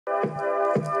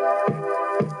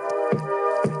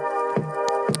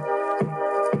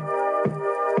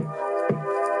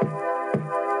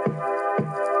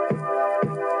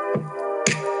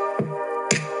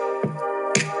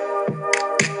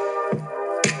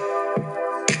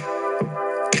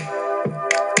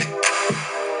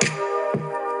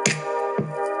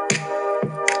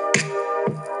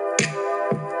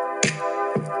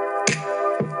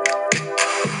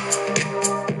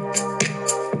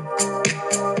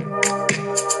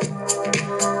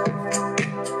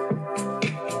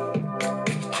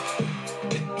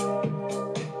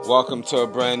Welcome to a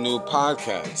brand new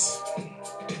podcast.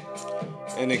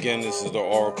 And again, this is the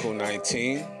Oracle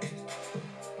 19.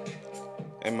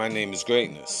 And my name is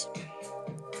Greatness.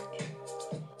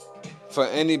 For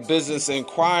any business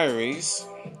inquiries,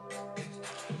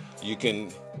 you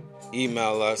can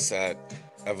email us at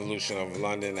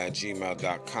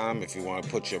evolutionoflondon@gmail.com if you want to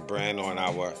put your brand on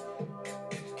our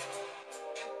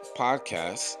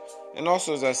podcast. And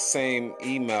also that same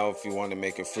email if you want to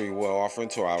make a free will offering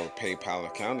to our PayPal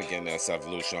account. Again, that's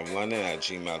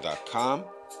evolutionoflondon@gmail.com.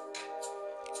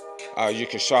 You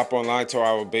can shop online to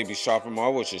our baby shopping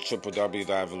mall, which is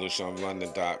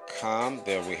www.evolutionoflondon.com.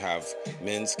 There we have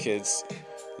men's, kids,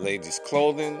 ladies'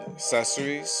 clothing,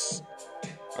 accessories,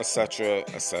 etc.,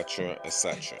 etc.,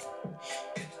 etc.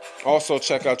 Also,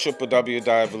 check out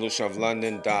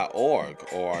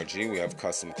www.evolutionoflondon.org. We have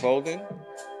custom clothing,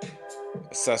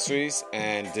 accessories,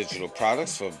 and digital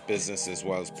products for business as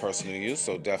well as personal use,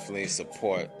 so definitely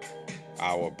support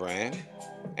our brand.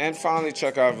 And finally,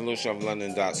 check out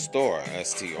evolutionoflondon.store,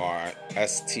 STORE,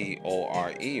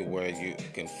 where you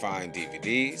can find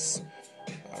DVDs,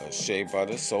 shea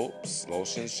butter, soaps,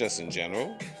 lotions, just in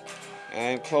general,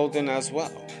 and clothing as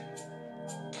well.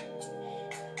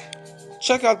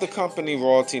 Check out the company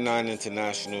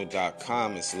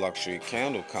Royalty9International.com. It's a luxury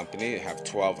candle company. They have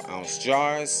 12-ounce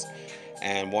jars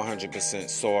and 100%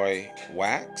 soy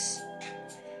wax.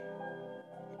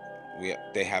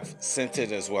 They have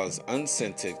scented as well as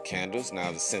unscented candles.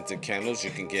 Now, the scented candles,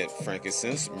 you can get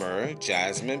frankincense, myrrh,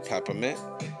 jasmine, peppermint,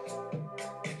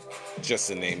 just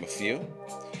to name a few.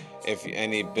 If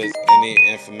any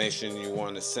information you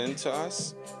want to send to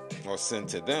us, or send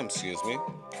to them,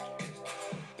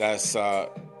 that's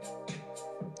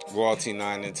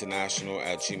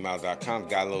Royalty9International@gmail.com.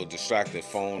 Got a little distracted.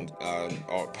 Phone,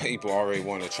 or people already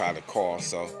want to try to call,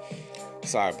 so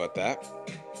sorry about that.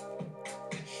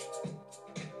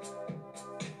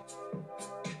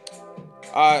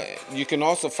 You can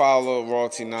also follow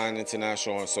Royalty9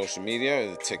 International on social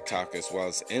media, TikTok as well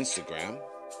as Instagram.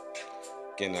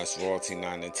 Again, that's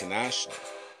Royalty9 International.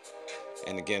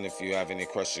 And again, if you have any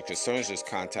questions or concerns, just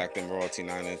contact them,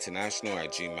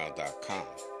 Royalty9International@gmail.com.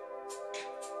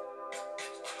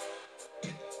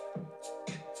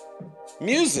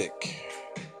 Music.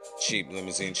 Cheap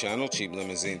Limousine Channel. You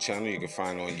can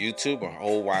find on YouTube a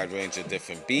whole wide range of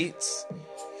different beats.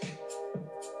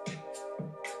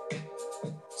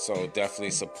 So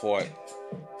definitely support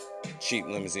Cheap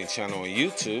Limousine Channel on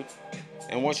YouTube.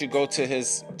 And once you go to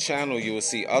his channel, you will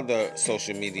see other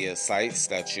social media sites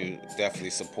that you definitely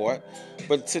support.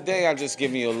 But today, I'll just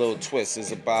give you a little twist.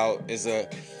 Is a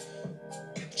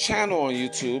channel on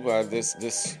YouTube.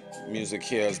 This music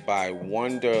here is by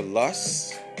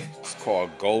Wonderlust. It's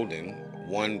called Golden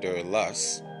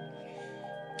Wonderlust,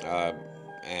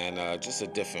 and just a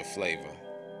different flavor.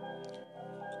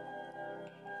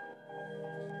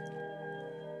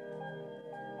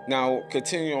 Now,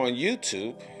 continue on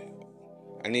YouTube.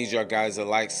 I need y'all guys to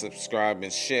like, subscribe,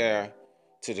 and share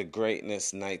to the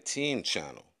Greatness 19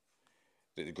 channel.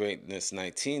 The Greatness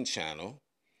 19 channel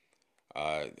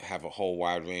have a whole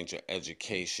wide range of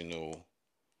educational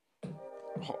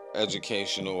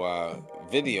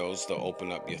videos to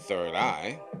open up your third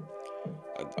eye.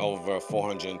 Over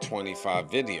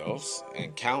 425 videos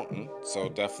and counting. So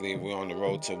definitely we're on the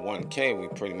road to 1K. We're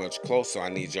pretty much close. So I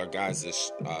need y'all guys to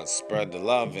spread the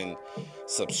love and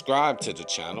subscribe to the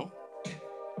channel.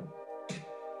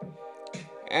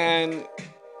 And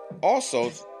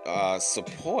also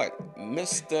support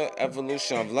Mr.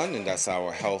 Evolution of London. That's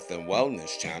our health and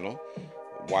wellness channel.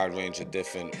 Wide range of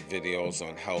different videos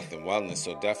on health and wellness.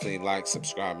 So definitely like,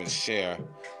 subscribe, and share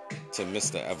to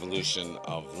Mr. Evolution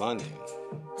of London.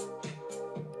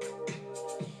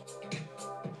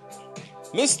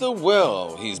 Mr.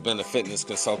 Will, he's been a fitness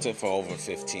consultant for over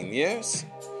 15 years.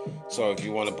 So if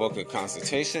you want to book a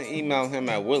consultation, email him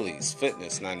at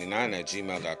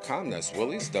williesfitness99@gmail.com. That's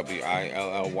Willies,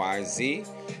 WILLYZ,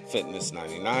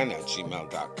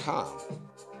 fitness99@gmail.com.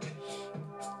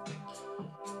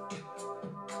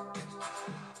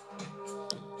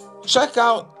 Check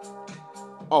out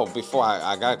Oh, before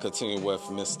I got to continue with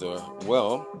Mr.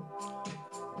 Will,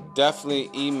 definitely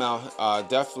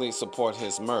definitely support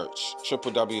his merch,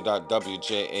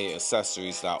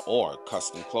 www.wjaaccessories.org,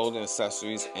 custom clothing,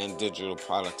 accessories, and digital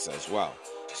products as well.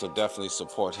 So definitely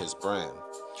support his brand.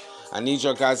 I need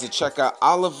your guys to check out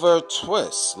Oliver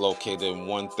Twist, located in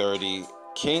 130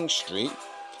 King Street,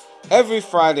 every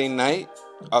Friday night,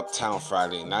 Uptown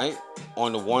Friday night.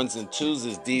 On the ones and twos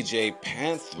is DJ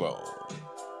Panthro.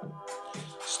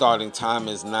 Starting time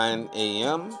is 9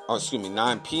 p.m.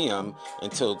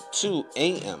 until 2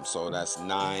 a.m. So that's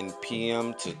 9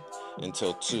 p.m.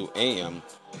 until 2 a.m.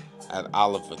 at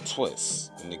Oliver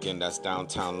Twist. And again, that's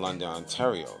downtown London,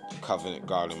 Ontario, Covent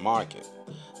Garden Market.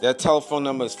 Their telephone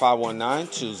number is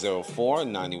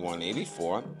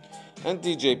 519-204-9184. And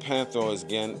DJ Panther is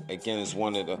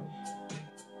one of the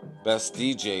best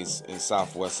DJs in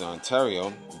Southwestern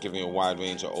Ontario, giving a wide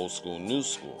range of old school, new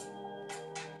school.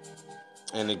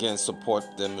 And again, support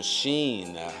the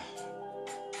machine.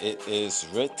 It is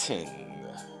written.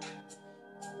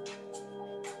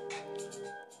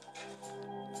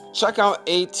 Check out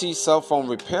AT Cell Phone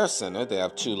Repair Center. They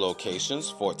have 2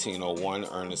 locations, 1401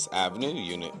 Ernest Avenue,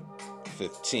 Unit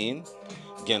 15.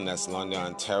 Again, that's London,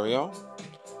 Ontario.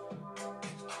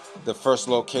 The first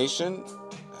location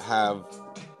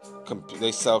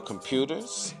they sell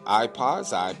computers,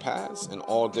 iPods, iPads, and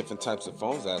all different types of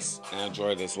phones. That's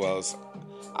Android as well as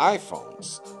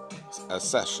iPhones,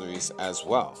 accessories as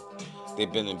well.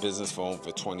 They've been in business for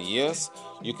over 20 years.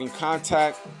 You can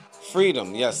contact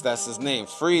Freedom. Yes, that's his name,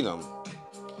 Freedom.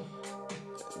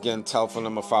 Again, telephone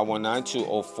number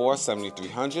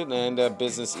 519-204-7300. And their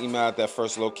business email at their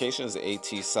first location is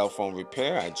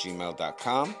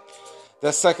atcellphonerepair@gmail.com.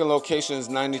 Their second location is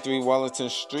 93 Wellington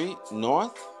Street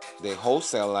North. They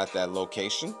wholesale at that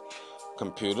location.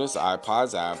 Computers,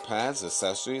 iPods, iPads,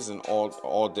 accessories, and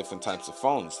all different types of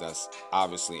phones. That's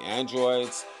obviously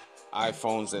Androids,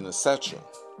 iPhones, and etc.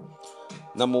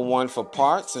 Number 1 for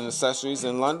parts and accessories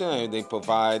in London, and they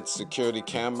provide security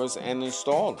cameras and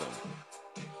install them.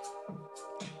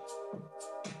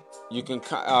 You can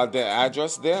their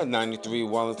address there, 93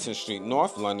 Wellington Street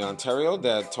North, London, Ontario.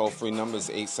 Their toll-free number is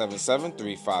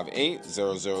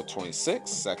 877-358-0026.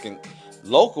 Second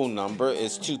local number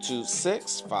is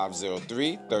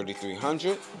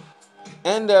 226-503-3300.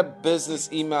 And their business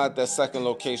email at their second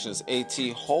location is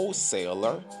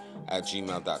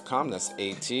atwholesaler@gmail.com. That's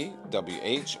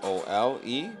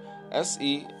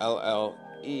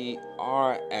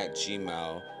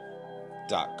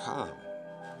atwholeseller@gmail.com.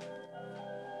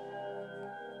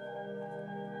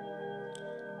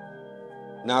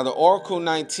 Now, the Oracle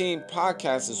 19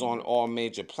 podcast is on all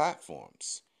major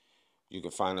platforms. You can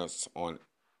find us on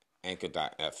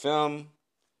Anchor.fm,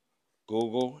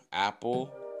 Google,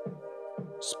 Apple,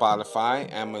 Spotify,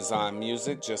 Amazon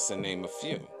Music, just to name a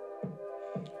few.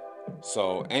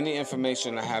 So any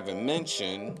information I haven't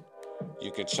mentioned,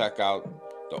 you can check out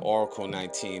the Oracle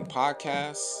 19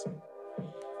 podcast,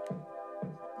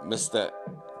 Mr.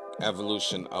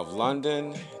 Evolution of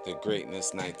London, the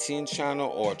Greatness 19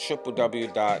 channel, or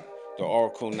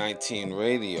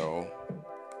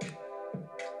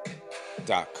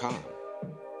www.theoracle19radio.com.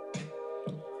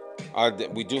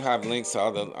 We do have links to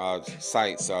other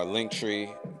sites,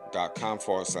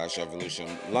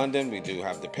 linktree.com/Evolution London. We do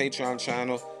have the Patreon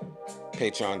channel,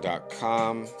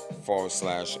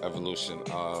 patreon.com/Evolution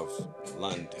of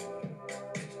London.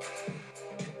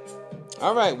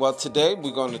 All right, well, today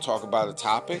we're going to talk about a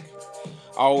topic.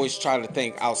 I always try to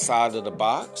think outside of the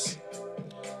box.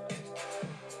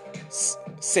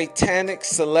 Satanic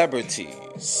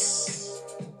celebrities.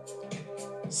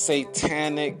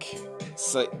 Satanic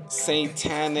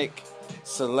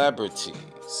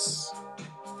celebrities.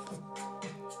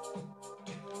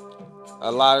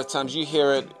 A lot of times you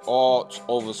hear it all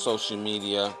over social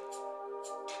media.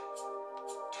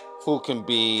 Who can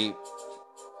be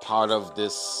part of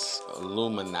this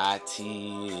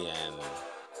Illuminati and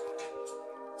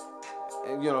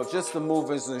just the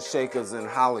movers and shakers in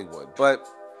Hollywood. But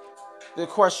the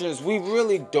question is, we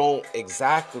really don't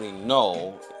exactly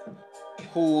know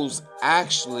who's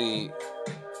actually,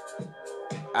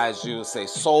 as you would say,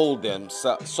 sold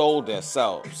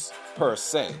themselves per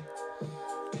se.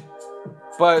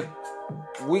 But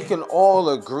we can all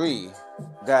agree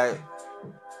that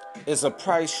it's a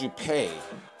price you pay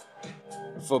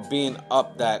for being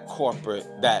up that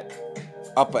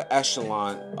upper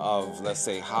echelon of, let's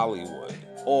say, Hollywood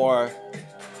or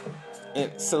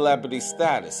in celebrity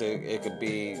status. It could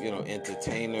be,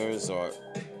 entertainers or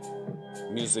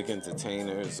music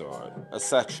entertainers or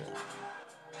etc.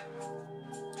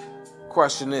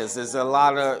 Question is a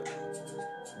lot of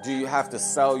do you have to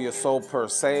sell your soul per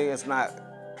se? It's not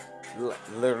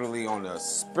literally on a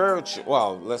spiritual,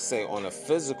 well, let's say on a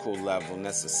physical level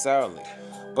necessarily,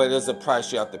 but there's a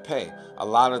price you have to pay. A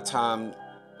lot of time,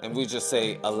 and we just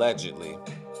say allegedly.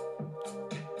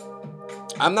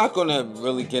 I'm not going to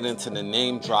really get into the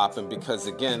name dropping because,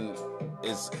 again,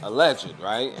 it's alleged,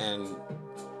 right? And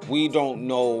we don't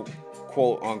know,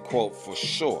 quote unquote, for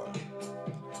sure.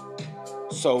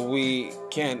 So we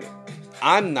can't,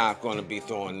 I'm not going to be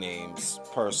throwing names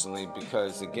personally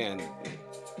because, again,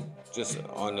 just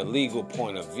on the legal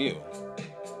point of view.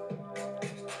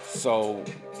 So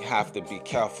you have to be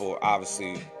careful,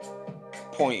 obviously,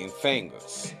 pointing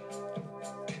fingers.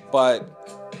 But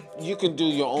you can do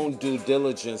your own due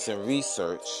diligence and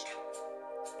research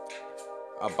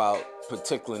about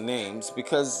particular names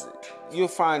because you'll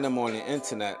find them on the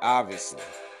internet, obviously.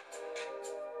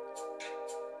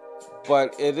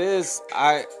 But it is,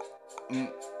 I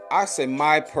say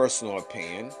my personal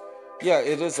opinion, yeah,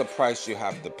 it is a price you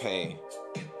have to pay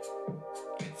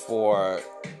for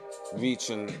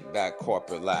reaching that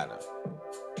corporate ladder.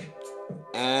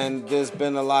 And there's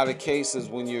been a lot of cases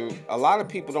when a lot of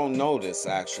people don't know this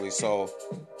actually. So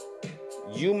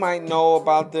you might know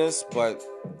about this, but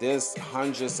there's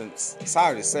hundreds of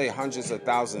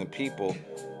thousands of people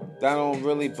that don't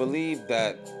really believe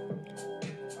that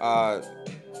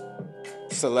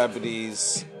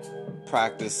celebrities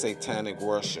practice satanic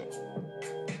worship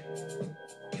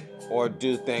or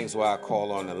do things what I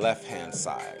call on the left-hand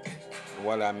side.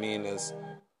 What I mean is,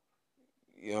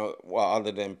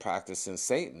 other than practicing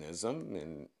Satanism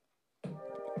and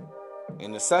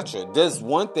etc. There's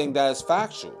one thing that is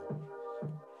factual.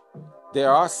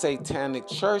 There are satanic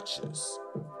churches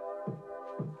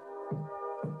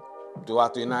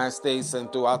throughout the United States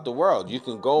and throughout the world. You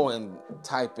can go and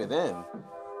type it in,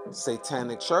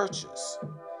 satanic churches.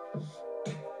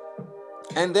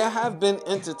 And there have been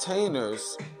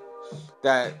entertainers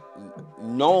that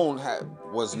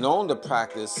was known to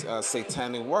practice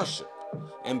satanic worship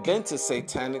and been to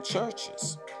satanic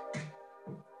churches.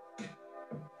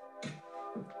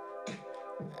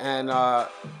 And I'm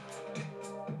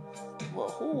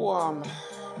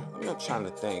not trying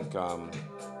to think. I'm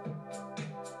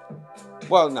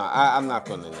not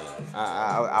going to name.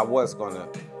 I was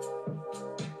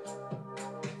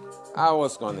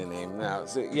going to name now.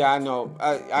 So, yeah, I know.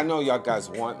 I know y'all guys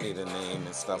want me to name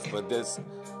and stuff, but this.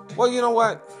 Well, you know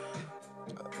what?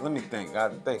 Let me think. I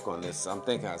think on this. I'm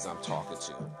thinking as I'm talking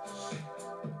to you.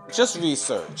 Just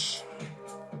research,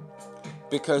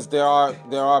 because there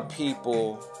are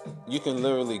people. You can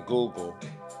literally Google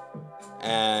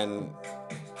and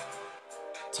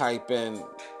type in,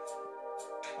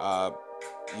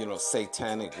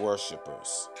 satanic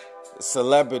worshipers,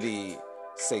 celebrity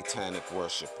satanic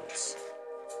worshipers,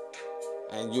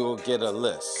 and you'll get a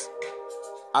list.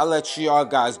 I'll let y'all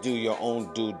guys do your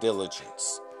own due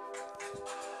diligence.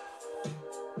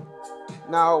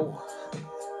 Now,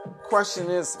 question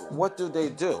is, what do they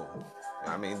do?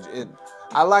 I mean,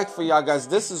 I like for y'all guys,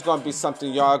 this is going to be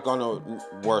something y'all going to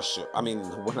worship. I mean,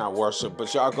 well, not worship,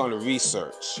 but y'all going to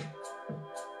research.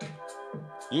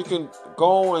 You can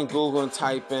go and Google and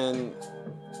type in,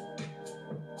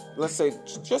 let's say,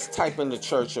 just type in the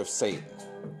Church of Satan.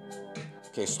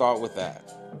 Okay, start with that.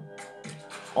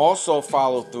 Also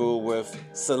follow through with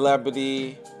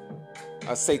satanic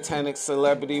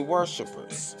celebrity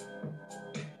worshipers.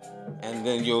 And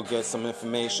then you'll get some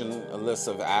information, a list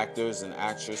of actors and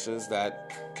actresses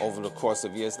that over the course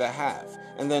of years that have.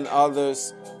 And then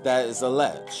others that is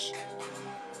alleged.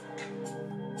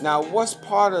 Now, what's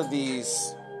part of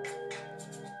these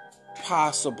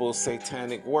possible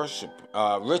satanic worship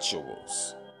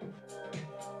rituals?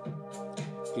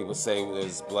 People say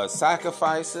there's blood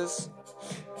sacrifices.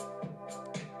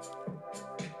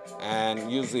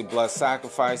 And usually blood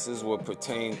sacrifices will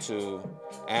pertain to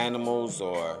animals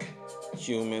or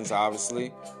humans,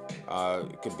 obviously.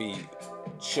 It could be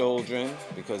children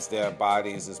because their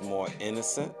bodies is more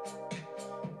innocent.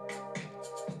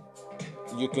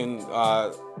 You can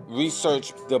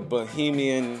research the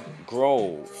Bohemian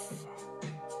Grove.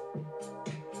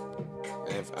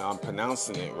 And if I'm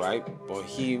pronouncing it right,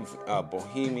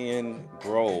 Bohemian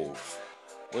Grove,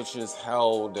 which is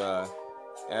held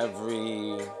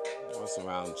every,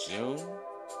 around June?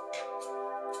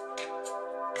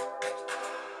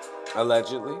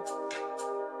 Allegedly.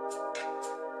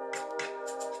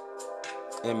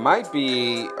 It might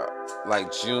be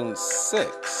like June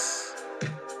 6th,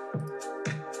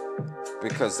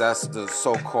 because that's the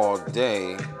so-called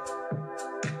day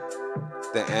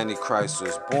the Antichrist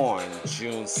was born.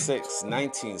 June 6,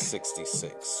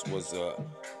 1966 was a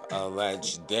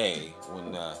alleged day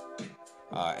when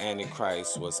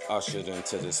Antichrist was ushered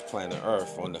into this planet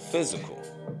Earth on the physical.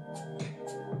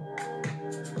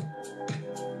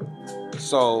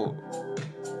 So,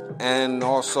 and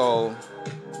also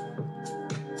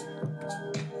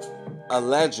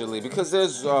allegedly, because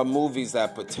there's movies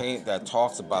that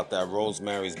talks about that,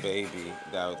 Rosemary's Baby,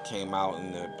 that came out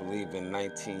in, I believe, in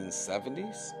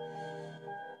 1970s,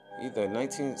 either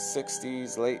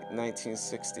 1960s, late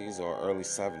 1960s, or early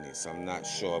 70s. I'm not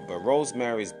sure, but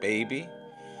Rosemary's Baby,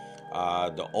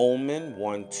 The Omen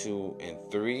 1, 2, and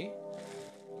 3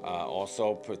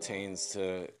 also pertains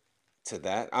to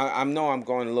that. I know I'm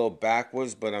going a little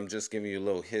backwards, but I'm just giving you a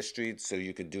little history so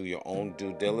you could do your own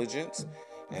due diligence,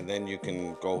 and then you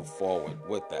can go forward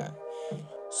with that.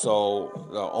 So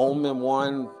the Omen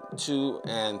 1, 2,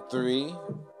 and 3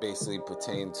 basically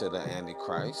pertain to the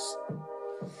Antichrist.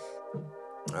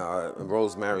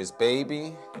 Rosemary's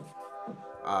Baby.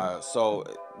 So,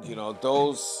 you know,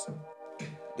 those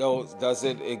does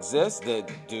it exist?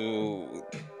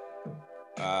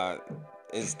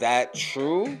 Is that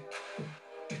true?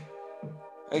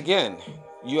 Again,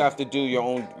 you have to do your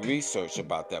own research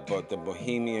about that. But the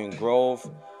Bohemian Grove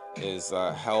is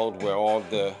held where all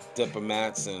the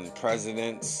diplomats and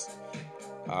presidents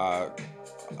of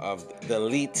the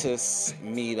elitists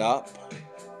meet up.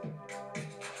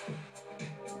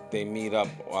 They meet up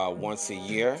once a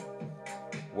year,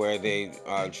 where they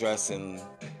dress in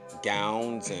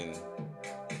gowns and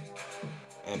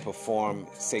perform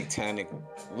satanic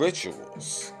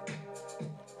rituals.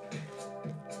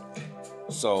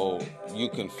 So you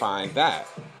can find that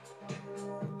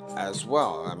as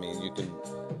well. I mean, you can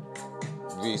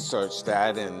research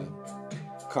that and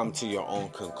come to your own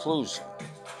conclusion.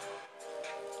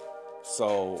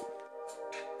 So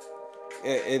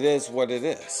it is what it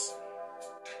is.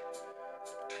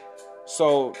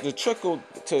 So to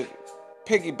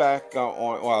piggyback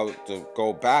to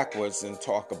go backwards and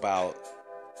talk about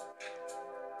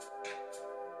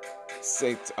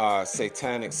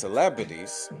satanic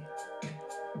celebrities,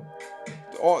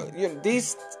 all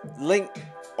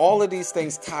of these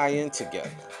things tie in together.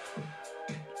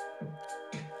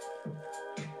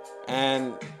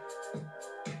 And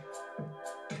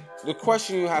the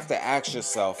question you have to ask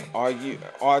yourself, are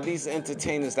these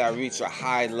entertainers that reach a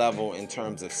high level in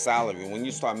terms of salary, when you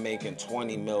start making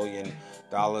 $20 million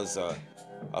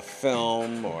a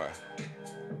film, or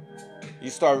you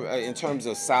start in terms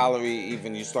of salary,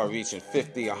 even you start reaching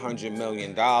 $50-100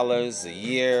 million a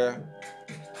year,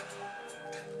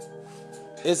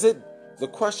 is it, the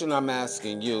question I'm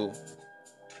asking you,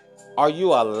 are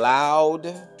you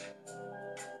allowed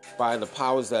by the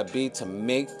powers that be to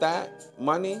make that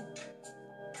money?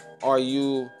 Are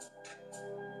you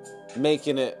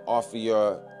making it off of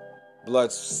your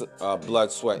blood,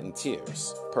 sweat, and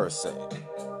tears, per se?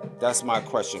 That's my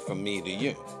question from me to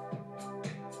you.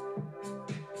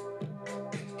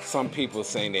 Some people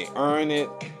saying they earn it.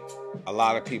 A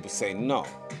lot of people say no.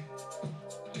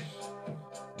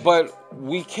 But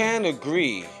we can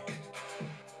agree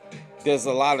there's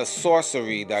a lot of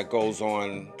sorcery that goes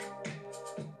on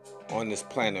this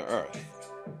planet Earth.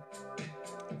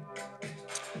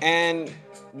 And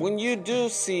when you do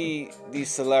see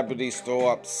these celebrities throw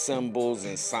up symbols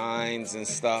and signs and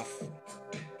stuff,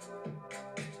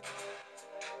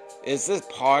 is this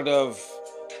part of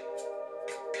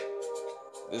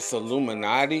this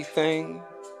Illuminati thing?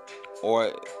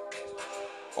 Or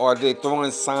are they throwing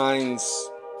signs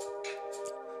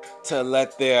to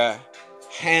let their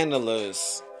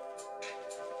handlers,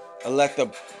 let me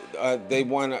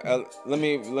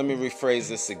rephrase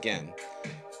this again.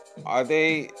 Are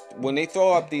they, when they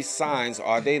throw up these signs,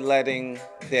 are they letting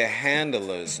their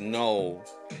handlers know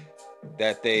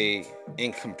that they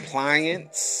in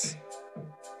compliance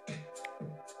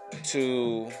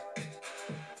to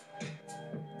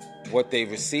what they're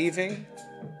receiving?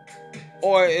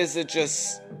 Or is it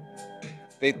just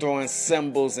they throwing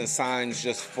symbols and signs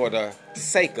just for the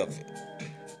sake of it?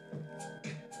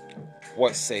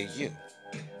 What say you?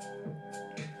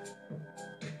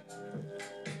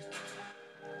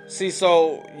 See,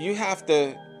 so you have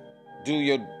to do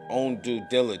your own due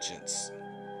diligence.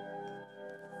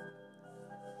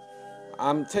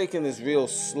 I'm taking this real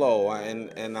slow,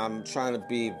 and I'm trying to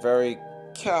be very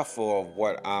careful of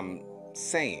what I'm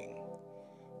saying.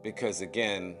 Because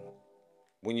again,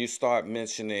 when you start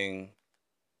mentioning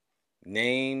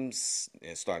names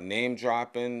and start name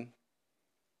dropping,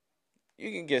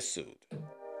 you can get sued.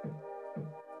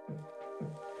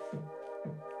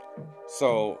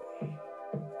 So,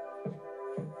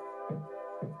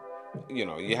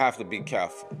 you have to be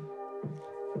careful,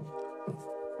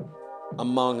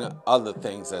 among other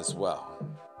things as well.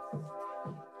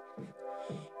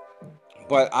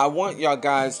 But I want y'all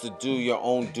guys to do your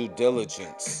own due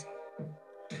diligence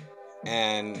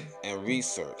and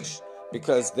research,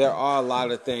 because there are a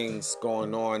lot of things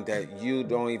going on that you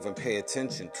don't even pay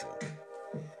attention to.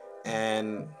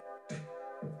 And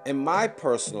in my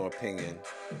personal opinion,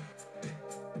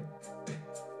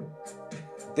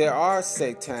 there are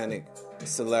satanic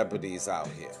celebrities out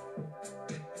here.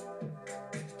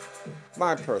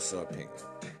 My personal opinion.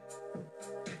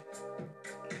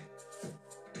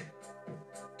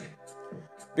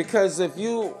 Because if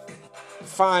you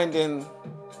find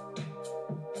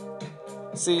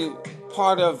see,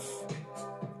 part of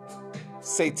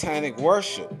satanic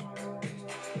worship,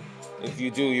 if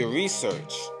you do your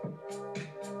research,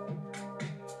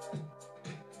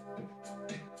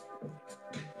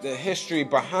 the history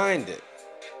behind it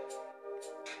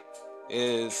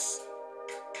is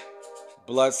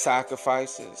blood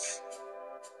sacrifices,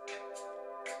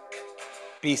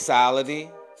 bestiality,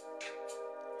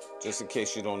 just in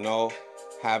case you don't know,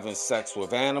 having sex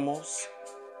with animals,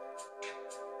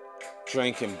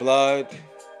 drinking blood,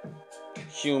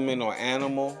 human or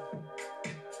animal,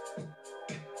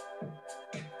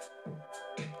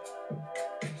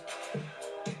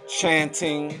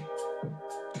 chanting,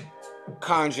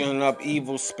 conjuring up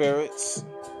evil spirits.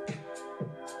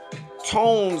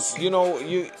 Tones,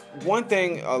 one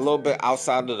thing a little bit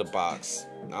outside of the box,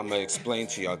 I'm going to explain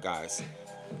to y'all guys.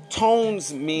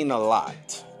 Tones mean a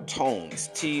lot.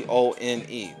 Tones,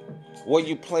 Tone. What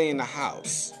you play in the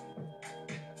house.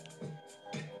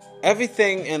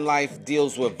 Everything in life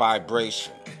deals with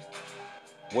vibration.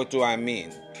 What do I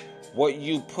mean? What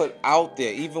you put out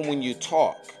there, even when you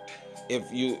talk,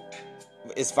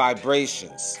 it's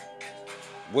vibrations.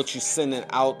 What you're sending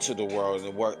out to the world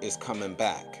and what is coming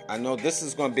back. I know this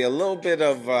is going to be a little bit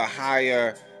of a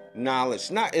higher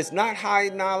knowledge. It's not high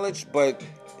knowledge, but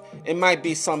it might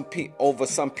be over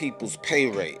some people's pay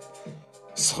rate.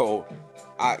 So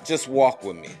just walk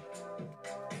with me.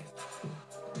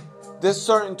 There's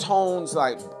certain tones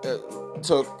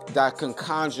that can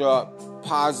conjure up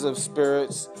positive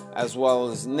spirits as well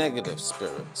as negative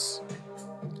spirits.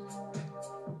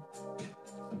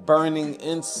 Burning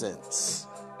incense.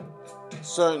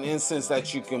 Certain incense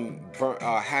that you can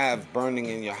have burning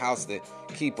in your house that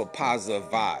keep a positive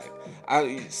vibe.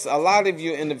 A lot of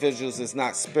you individuals is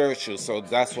not spiritual, so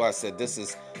that's why I said this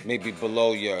is maybe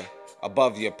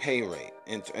above your pay rate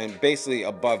and basically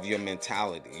above your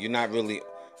mentality. You're not really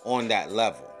on that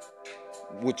level,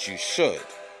 which you should,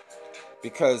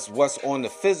 because what's on the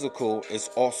physical is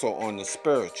also on the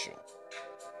spiritual.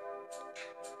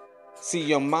 See,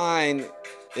 your mind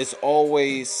is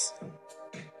always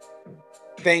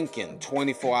thinking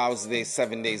 24 hours a day,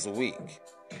 7 days a week.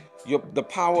 The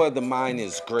power of the mind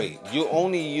is great. You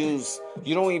don't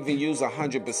even use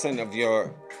 100% of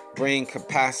your brain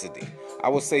capacity. I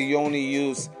would say you only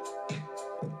use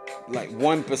like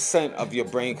 1% of your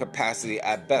brain capacity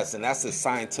at best, and that's a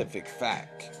scientific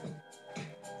fact.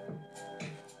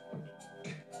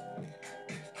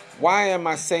 Why am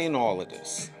I saying all of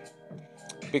this?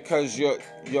 Because your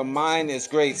mind is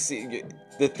great. See,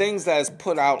 the things that is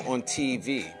put out on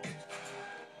TV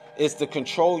is to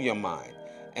control your mind.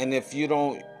 And if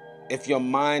your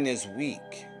mind is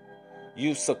weak,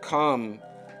 you succumb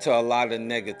to a lot of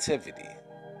negativity.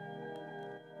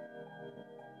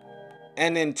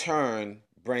 And in turn,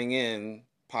 bring in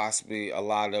possibly a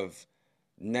lot of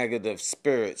negative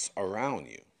spirits around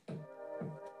you.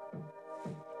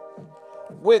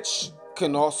 Which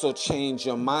can also change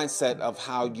your mindset of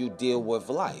how you deal with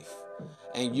life.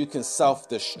 And you can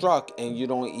self-destruct and you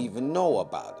don't even know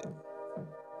about it.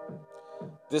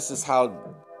 This is how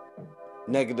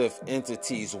negative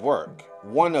entities work.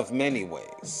 One of many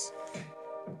ways.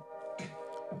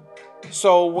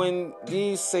 So when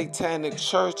these satanic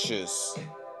churches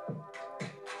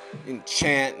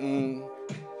chanting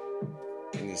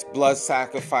and these blood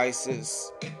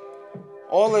sacrifices,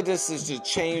 all of this is to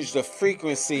change the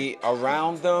frequency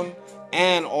around them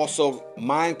and also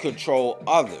mind control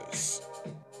others.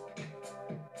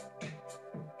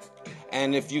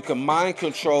 And if you can mind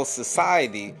control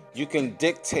society, you can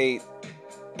dictate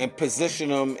and position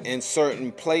them in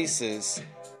certain places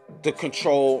to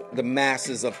control the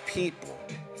masses of people.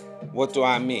 What do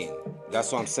I mean?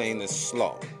 That's what I'm saying is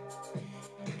slow.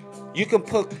 You can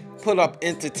put up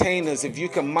entertainers if you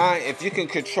can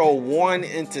control one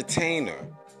entertainer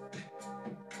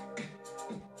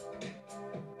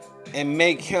and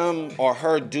make him or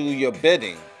her do your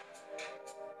bidding,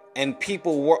 and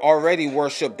people already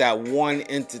worship that one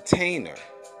entertainer,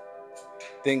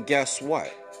 then guess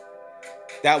what?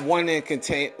 That one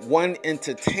entertainer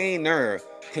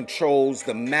controls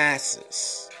the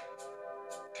masses.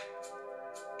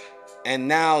 And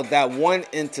now that one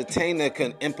entertainer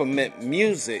can implement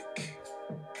music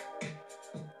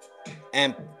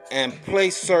and play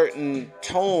certain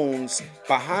tones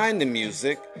behind the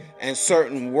music and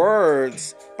certain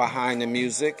words behind the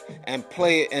music and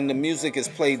play it, and the music is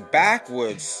played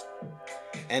backwards,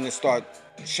 and it start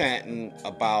chanting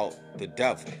about the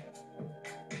devil.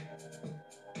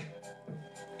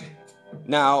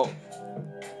 Now,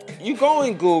 you go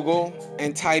in Google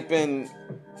and type in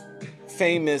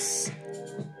famous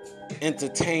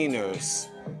entertainers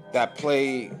that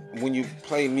play, when you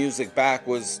play music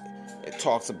backwards, it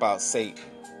talks about Satan.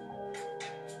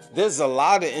 There's a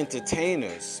lot of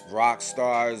entertainers, rock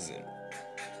stars and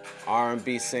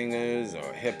R&B singers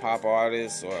or hip-hop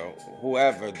artists or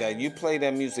whoever, that you play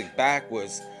their music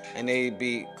backwards and they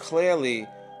be clearly,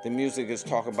 the music is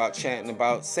talking about, chanting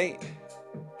about Satan.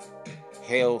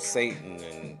 Hail Satan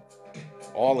and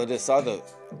all of this other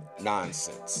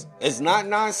nonsense. It's not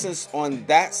nonsense on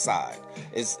that side.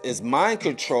 It's mind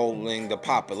controlling the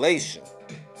population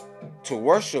to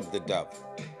worship the devil.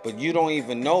 But you don't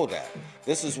even know that.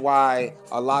 This is why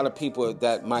a lot of people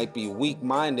that might be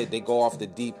weak-minded, they go off the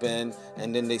deep end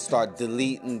and then they start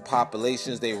deleting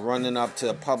populations. They running up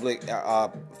to public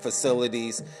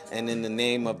facilities and in the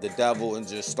name of the devil and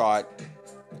just start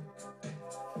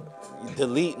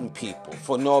deleting people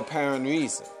for no apparent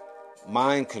reason.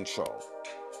 Mind control.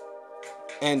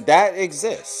 And that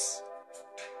exists.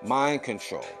 Mind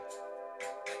control.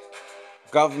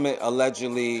 Government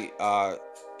allegedly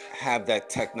have that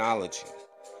technology.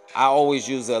 I always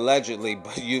use allegedly,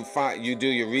 but you do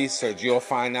your research, you'll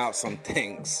find out some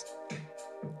things.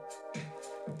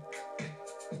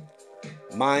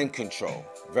 Mind control,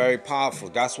 very powerful.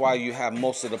 That's why you have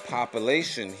most of the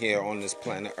population here on this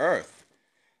planet Earth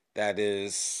that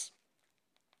is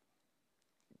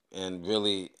and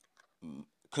really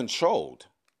controlled.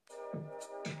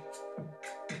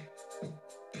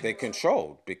 They're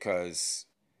controlled because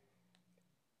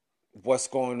what's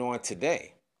going on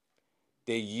today?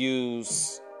 They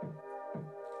use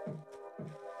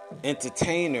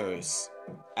entertainers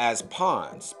as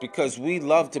pawns because we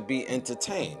love to be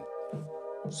entertained.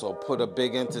 So put a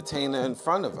big entertainer in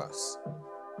front of us.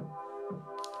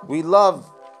 We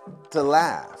love to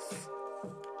laugh.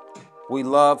 We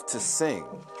love to sing.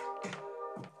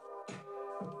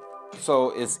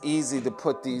 So it's easy to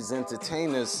put these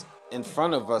entertainers in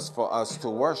front of us for us to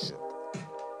worship.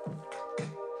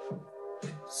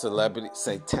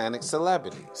 Satanic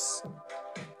celebrities.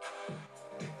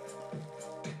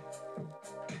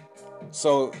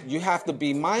 So you have to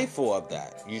be mindful of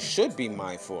that. You should be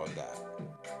mindful of that.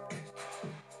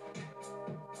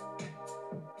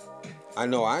 I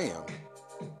know I am.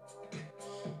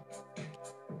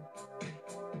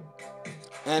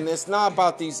 And it's not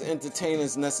about these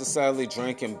entertainers necessarily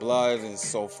drinking blood and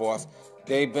so forth.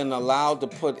 They've been allowed to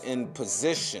put in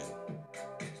position.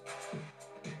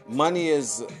 Money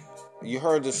is, you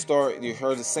heard the story, you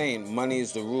heard the saying, money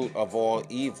is the root of all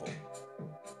evil.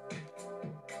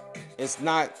 It's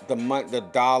not the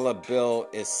dollar bill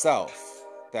itself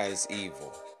that is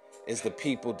evil. It's the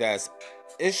people that's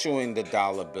issuing the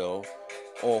dollar bill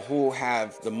or who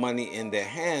have the money in their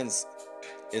hands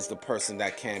is the person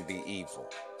that can be evil.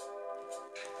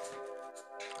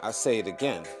 I say it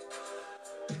again.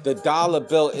 The dollar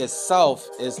bill itself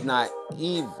is not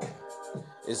evil.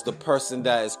 It's the person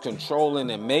that is controlling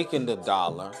and making the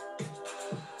dollar.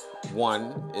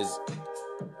 One is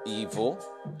evil.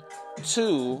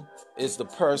 Two is the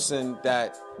person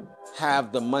that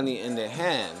have the money in their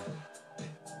hand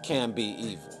can be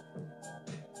evil.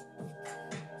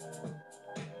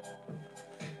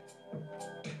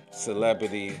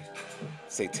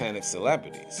 Satanic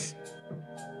celebrities.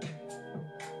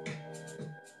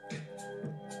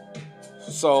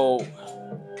 So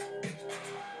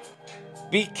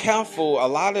be careful. A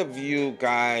lot of you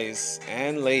guys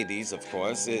and ladies, of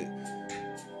course,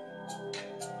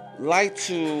 like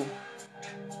to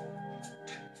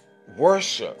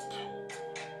worship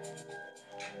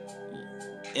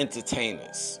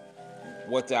entertainers.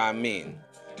 What do I mean?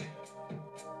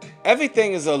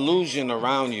 Everything is illusion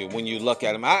around you when you look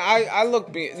at them. I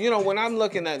look, when I'm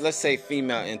looking at, let's say,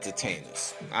 female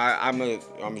entertainers, I'm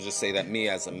gonna just say that me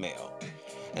as a male,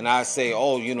 and I say,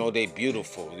 oh, they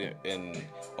beautiful, and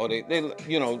or they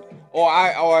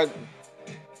or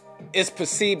it's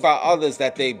perceived by others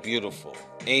that they beautiful,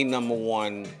 number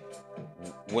one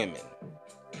women.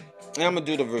 And I'm gonna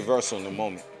do the reversal in a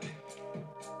moment,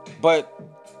 but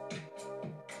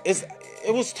it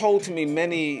was told to me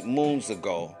many moons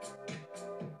ago.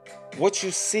 What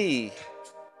you see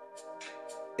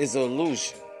is an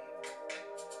illusion.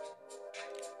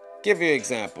 Give you an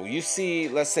example. You see,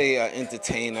 let's say, an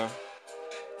entertainer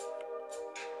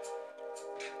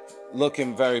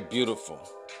looking very beautiful,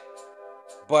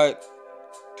 but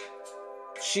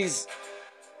she's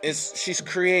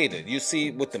created. You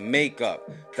see, with the makeup,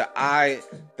 the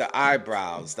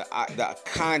eyebrows, the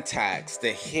contacts,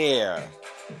 the hair,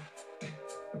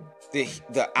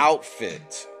 the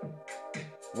outfit,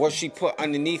 what she put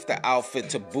underneath the outfit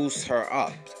to boost her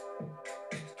up.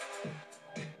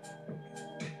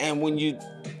 And when you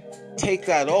take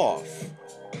that off,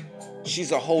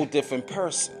 she's a whole different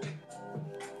person.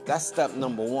 That's step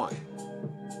number one.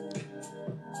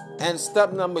 And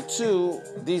step number two,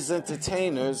 these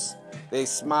entertainers, they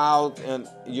smile, and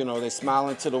they smile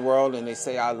into the world, and they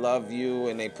say I love you,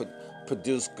 and they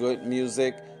produce good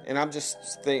music. And I'm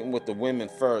just thinking with the women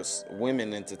first,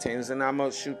 women entertainers, and I'm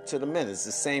gonna shoot to the men. It's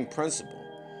the same principle.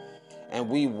 And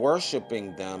we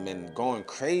worshiping them and going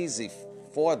crazy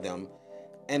for them,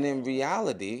 and in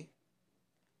reality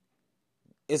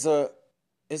is a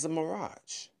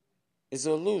mirage, is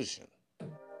an illusion.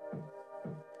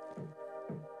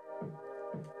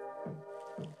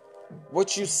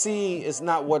 What you see is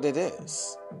not what it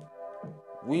is.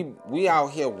 We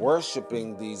out here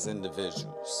worshiping these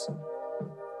individuals.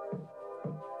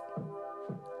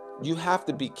 You have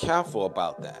to be careful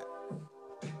about that.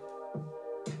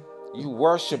 You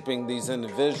worshiping these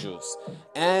individuals.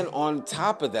 And on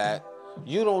top of that,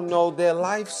 you don't know their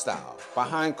lifestyle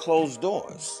behind closed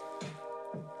doors.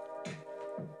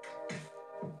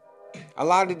 A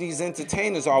lot of these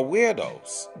entertainers are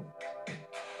weirdos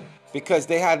because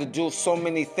they had to do so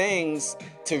many things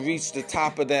to reach the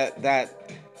top of that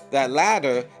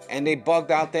ladder, and they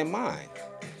bugged out their mind.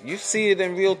 You see it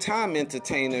in real time,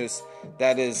 entertainers,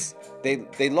 that is,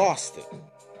 they lost it.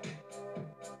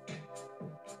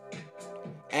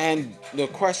 And the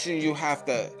question you have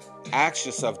to ask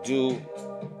yourself, do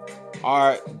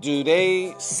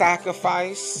they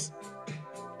sacrifice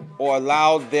or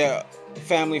allow their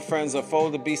family, friends, or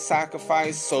foe to be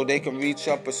sacrificed so they can reach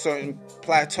up a certain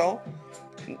plateau?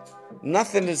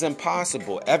 Nothing is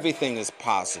impossible. Everything is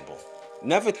possible.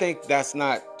 Never think that's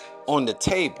not on the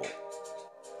table.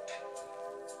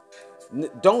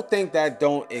 Don't think that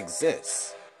don't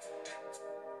exist.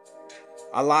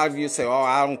 A lot of you say, oh,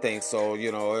 I don't think so.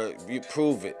 You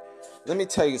prove it. Let me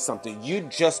tell you something. You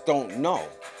just don't know.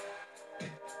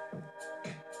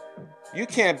 You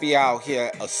can't be out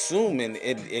here assuming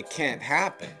it can't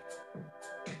happen.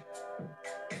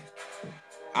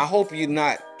 I hope you're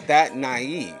not that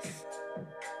naive.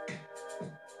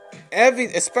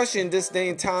 Especially in this day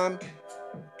and time,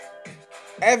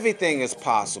 everything is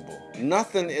possible.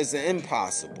 Nothing is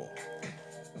impossible.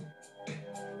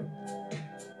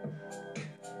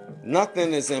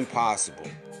 Nothing is impossible.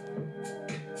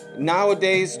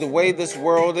 Nowadays, the way this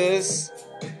world is,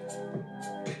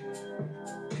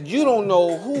 you don't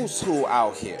know who's who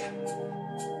out here.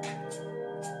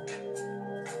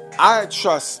 I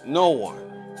trust no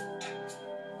one.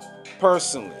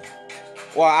 Personally.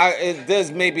 Well,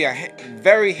 there's maybe a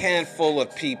very handful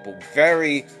of people,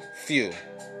 very few.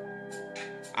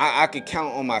 I could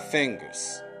count on my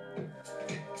fingers.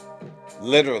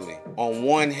 Literally, on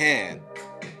one hand.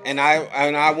 And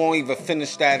I won't even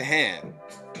finish that hand.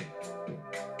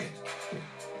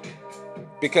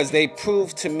 Because they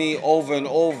prove to me over and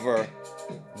over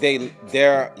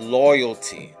their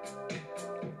loyalty.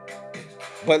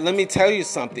 But let me tell you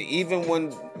something. Even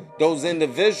when those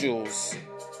individuals,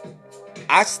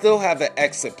 I still have an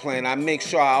exit plan. I make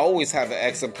sure I always have an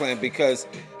exit plan because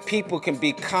people can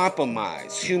be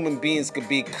compromised. Human beings can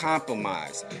be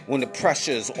compromised when the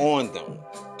pressure is on them.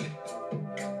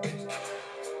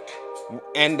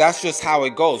 And that's just how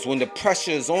it goes. When the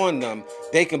pressure is on them,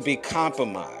 they can be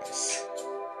compromised.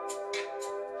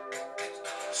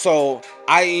 So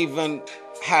I even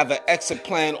have an exit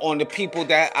plan on the people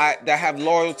that have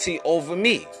loyalty over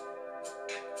me.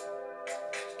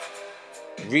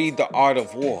 Read The Art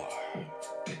of War.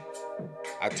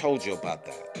 I told you about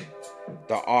that.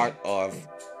 The Art of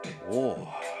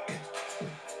War.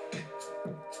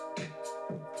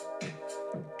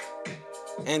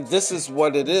 And this is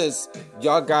what it is.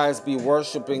 Y'all guys be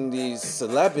worshiping these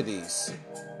celebrities.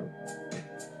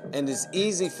 And it's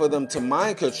easy for them to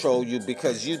mind control you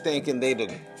because you thinking they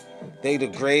the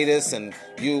greatest and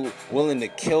you willing to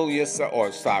kill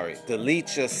yourself,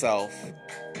 delete yourself.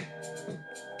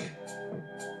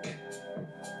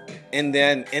 And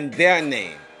then in their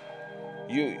name,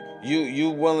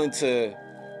 you willing to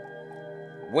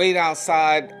wait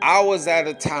outside hours at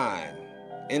a time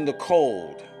in the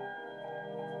cold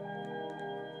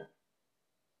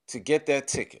to get their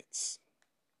tickets.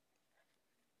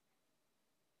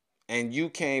 and you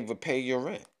can't even pay your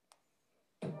rent.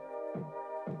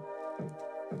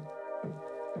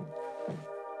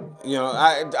 You know,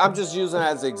 I'm just using it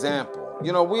as an example.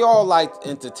 You know, we all like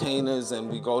entertainers and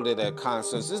we go to their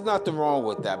concerts. There's nothing wrong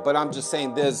with that. But I'm just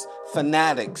saying there's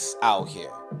fanatics out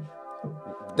here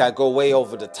that go way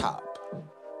over the top,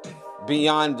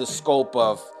 beyond the scope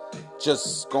of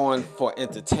just going for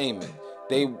entertainment.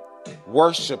 They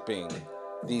worshiping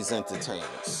these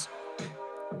entertainers.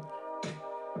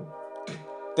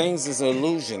 Things is an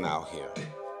illusion out here.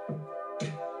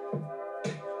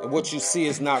 And what you see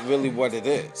is not really what it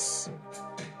is.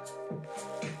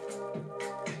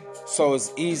 So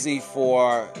it's easy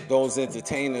for those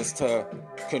entertainers to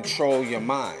control your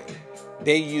mind.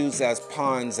 They use as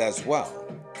pawns as well.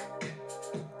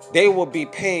 They will be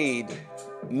paid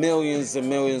millions and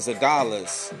millions of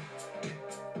dollars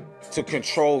to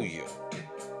control you.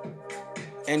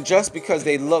 And just because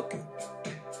they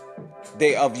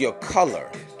of your color,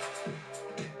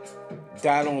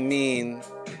 that don't mean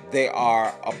they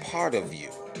are a part of you.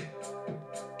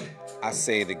 I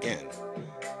say it again.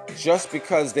 Just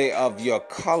because they of your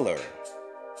color,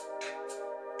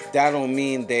 that don't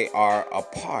mean they are a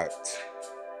part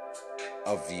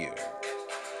of you.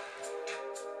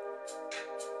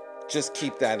 Just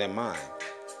keep that in mind.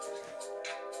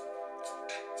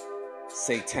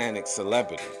 Satanic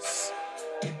celebrities.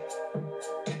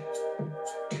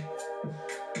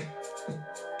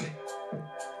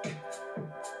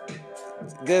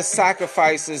 There's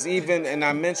sacrifices, even, and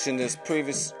I mentioned this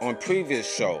on previous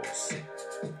shows.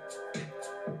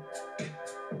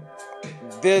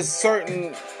 There's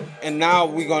certain, and now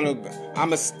I'm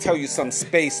gonna tell you some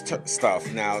space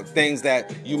stuff now, things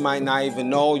that you might not even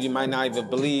know, you might not even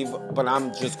believe, but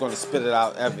I'm just gonna spit it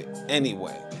out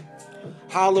anyway.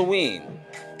 Halloween,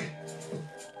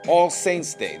 All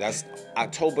Saints Day, that's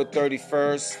October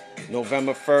 31st,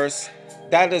 November 1st.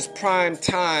 That is prime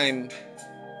time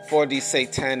for these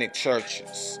satanic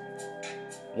churches.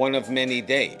 One of many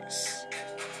days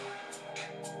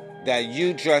that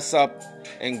you dress up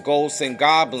in ghosts and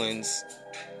goblins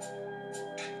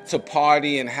to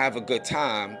party and have a good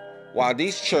time, while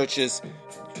these churches,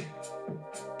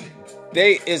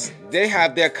 they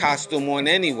have their costume on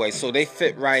anyway, so they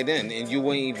fit right in and you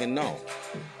wouldn't even know.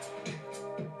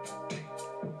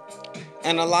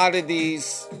 And a lot of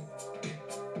these,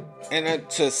 and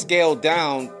to scale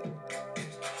down,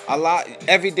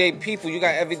 everyday people, you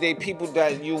got everyday people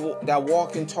that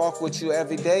walk and talk with you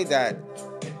every day that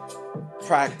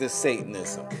practice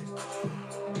Satanism.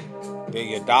 They're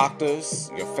your doctors,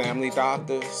 your family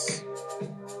doctors,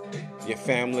 your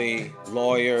family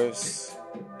lawyers,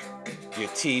 your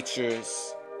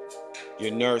teachers,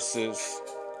 your nurses.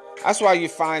 That's why you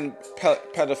find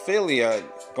pedophilia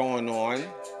going on,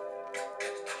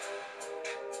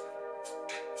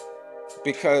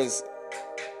 because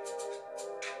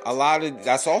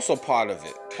that's also part of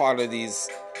it. Part of these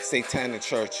satanic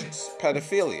churches,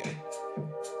 pedophilia,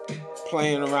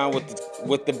 playing around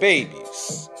with the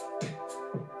babies.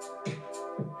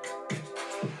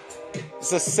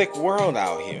 It's a sick world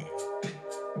out here.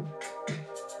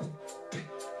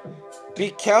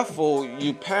 Be careful,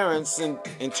 you parents, in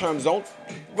terms,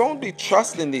 don't be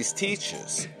trusting these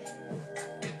teachers.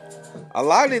 A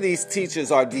lot of these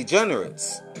teachers are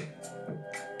degenerates.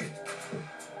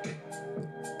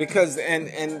 Because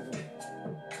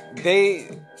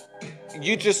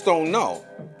you just don't know.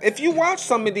 If you watch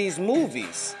some of these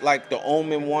movies, like The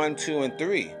Omen 1, 2, and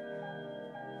 3,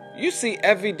 you see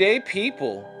everyday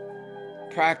people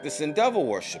practicing devil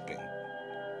worshiping.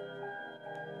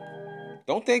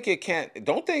 Don't think it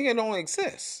don't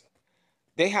exist.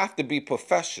 They have to be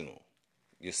professional,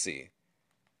 you see.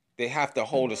 They have to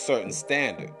hold a certain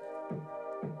standard.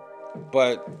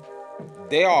 But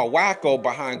they are wacko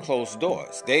behind closed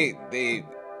doors.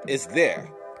 It's there.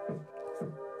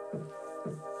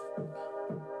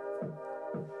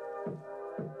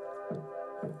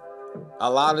 A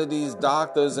lot of these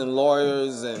doctors and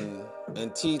lawyers and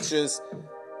teachers,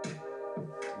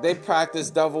 they practice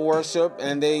devil worship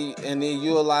and they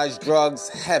utilize drugs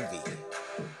heavy.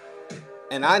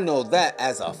 And I know that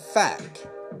as a fact.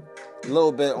 A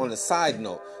little bit on a side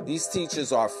note, these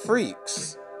teachers are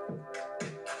freaks,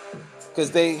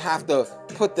 because they have to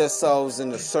put themselves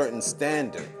in a certain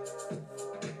standard.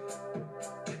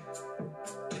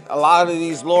 A lot of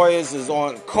these lawyers is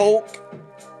on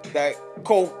cocaine.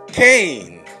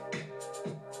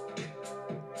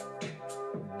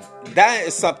 That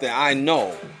is something I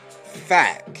know.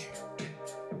 Fact.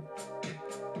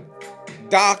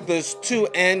 Doctors too,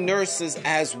 and nurses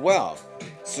as well.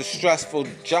 It's a stressful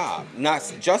job.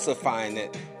 Not justifying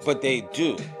it, but they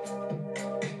do.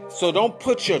 So don't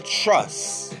put your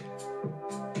trust,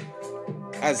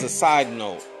 as a side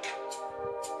note,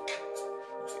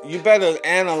 you better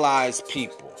analyze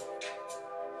people.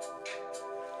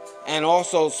 And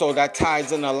also, so that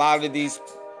ties in, a lot of these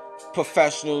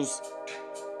professionals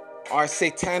are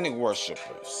satanic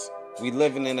worshipers. We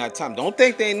living in that time. Don't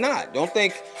think they're not. Don't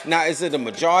think, now is it a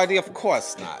majority? Of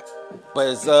course not. But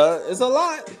it's a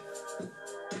lot.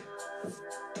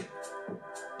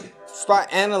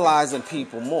 Start analyzing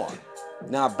people more.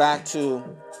 Now back to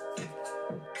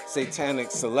satanic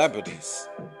celebrities.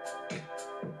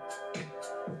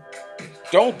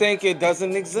 Don't think it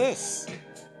doesn't exist.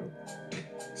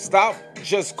 Stop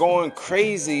just going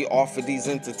crazy off of these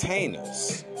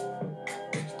entertainers.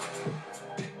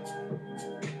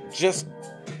 Just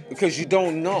because you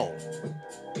don't know.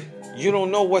 You don't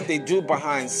know what they do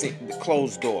behind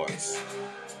closed doors.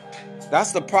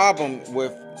 That's the problem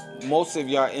with most of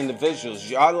y'all individuals.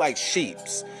 Y'all like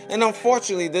sheeps. And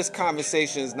unfortunately, this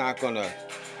conversation is not going to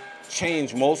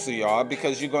change most of y'all,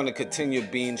 because you're going to continue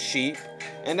being sheep.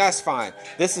 And that's fine.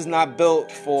 This is only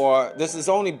built for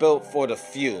the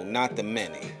few, not the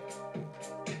many.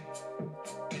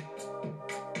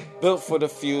 Built for the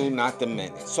few, not the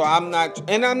many. So I'm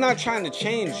not trying to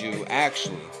change you,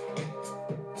 actually.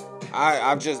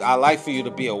 I like for you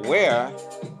to be aware,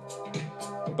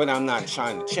 but I'm not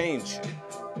trying to change you.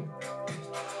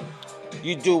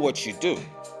 You do what you do.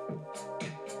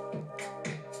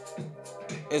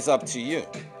 It's up to you.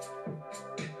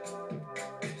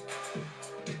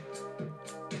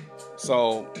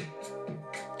 So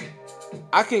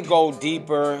I can go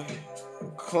deeper,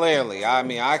 clearly. I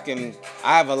mean, I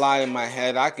have a lot in my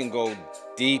head. I can go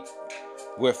deep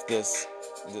with the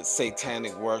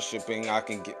satanic worshiping. I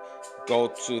can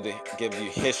give you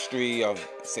history of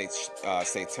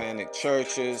satanic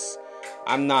churches.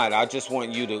 I just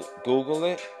want you to Google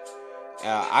it.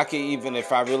 I can even,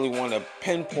 if I really want to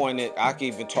pinpoint it, I can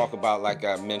even talk about, like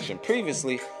I mentioned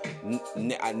previously,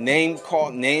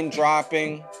 name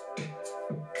dropping.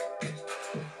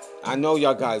 I know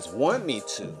y'all guys want me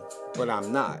to, but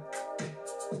I'm not.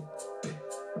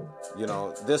 You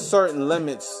know, there's certain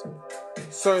limits,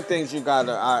 certain things you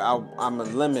gotta, I'm gonna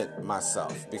limit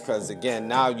myself, because again,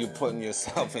 now you're putting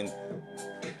yourself in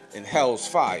hell's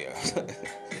fire.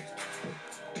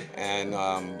 And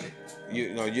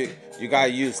you gotta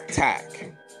use tact.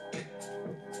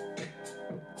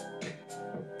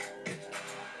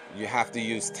 You have to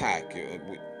use tact.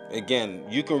 Again,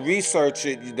 you can research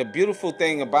it. The beautiful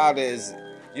thing about it is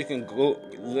you can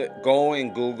go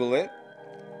and Google it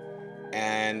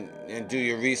and do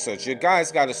your research. You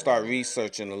guys got to start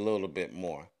researching a little bit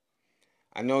more.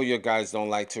 I know you guys don't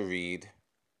like to read.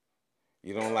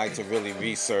 You don't like to really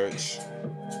research.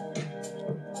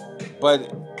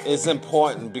 But it's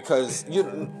important, because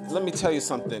let me tell you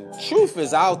something. Truth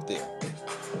is out there.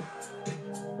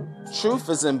 Truth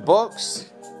is in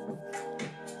books.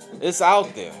 It's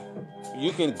out there.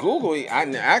 You can Google it.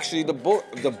 Actually, the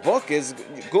book is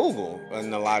Google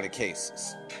in a lot of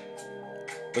cases.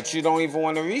 But you don't even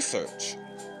want to research.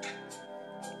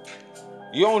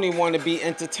 You only want to be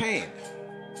entertained.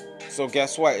 So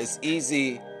guess what? It's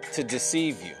easy to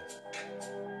deceive you.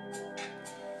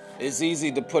 It's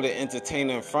easy to put an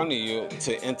entertainer in front of you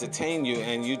to entertain you,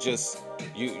 and you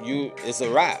it's a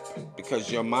wrap,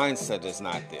 because your mindset is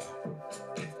not there.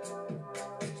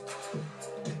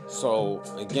 So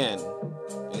again,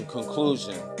 in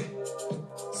conclusion,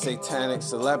 satanic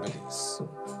celebrities,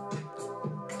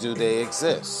 do they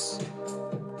exist?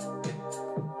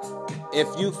 If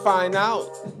you find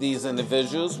out these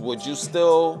individuals, would you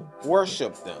still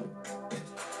worship them?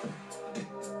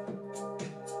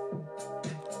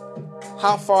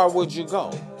 How far would you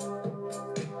go?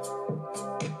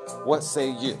 What say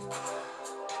you?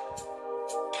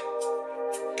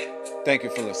 Thank you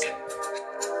for listening.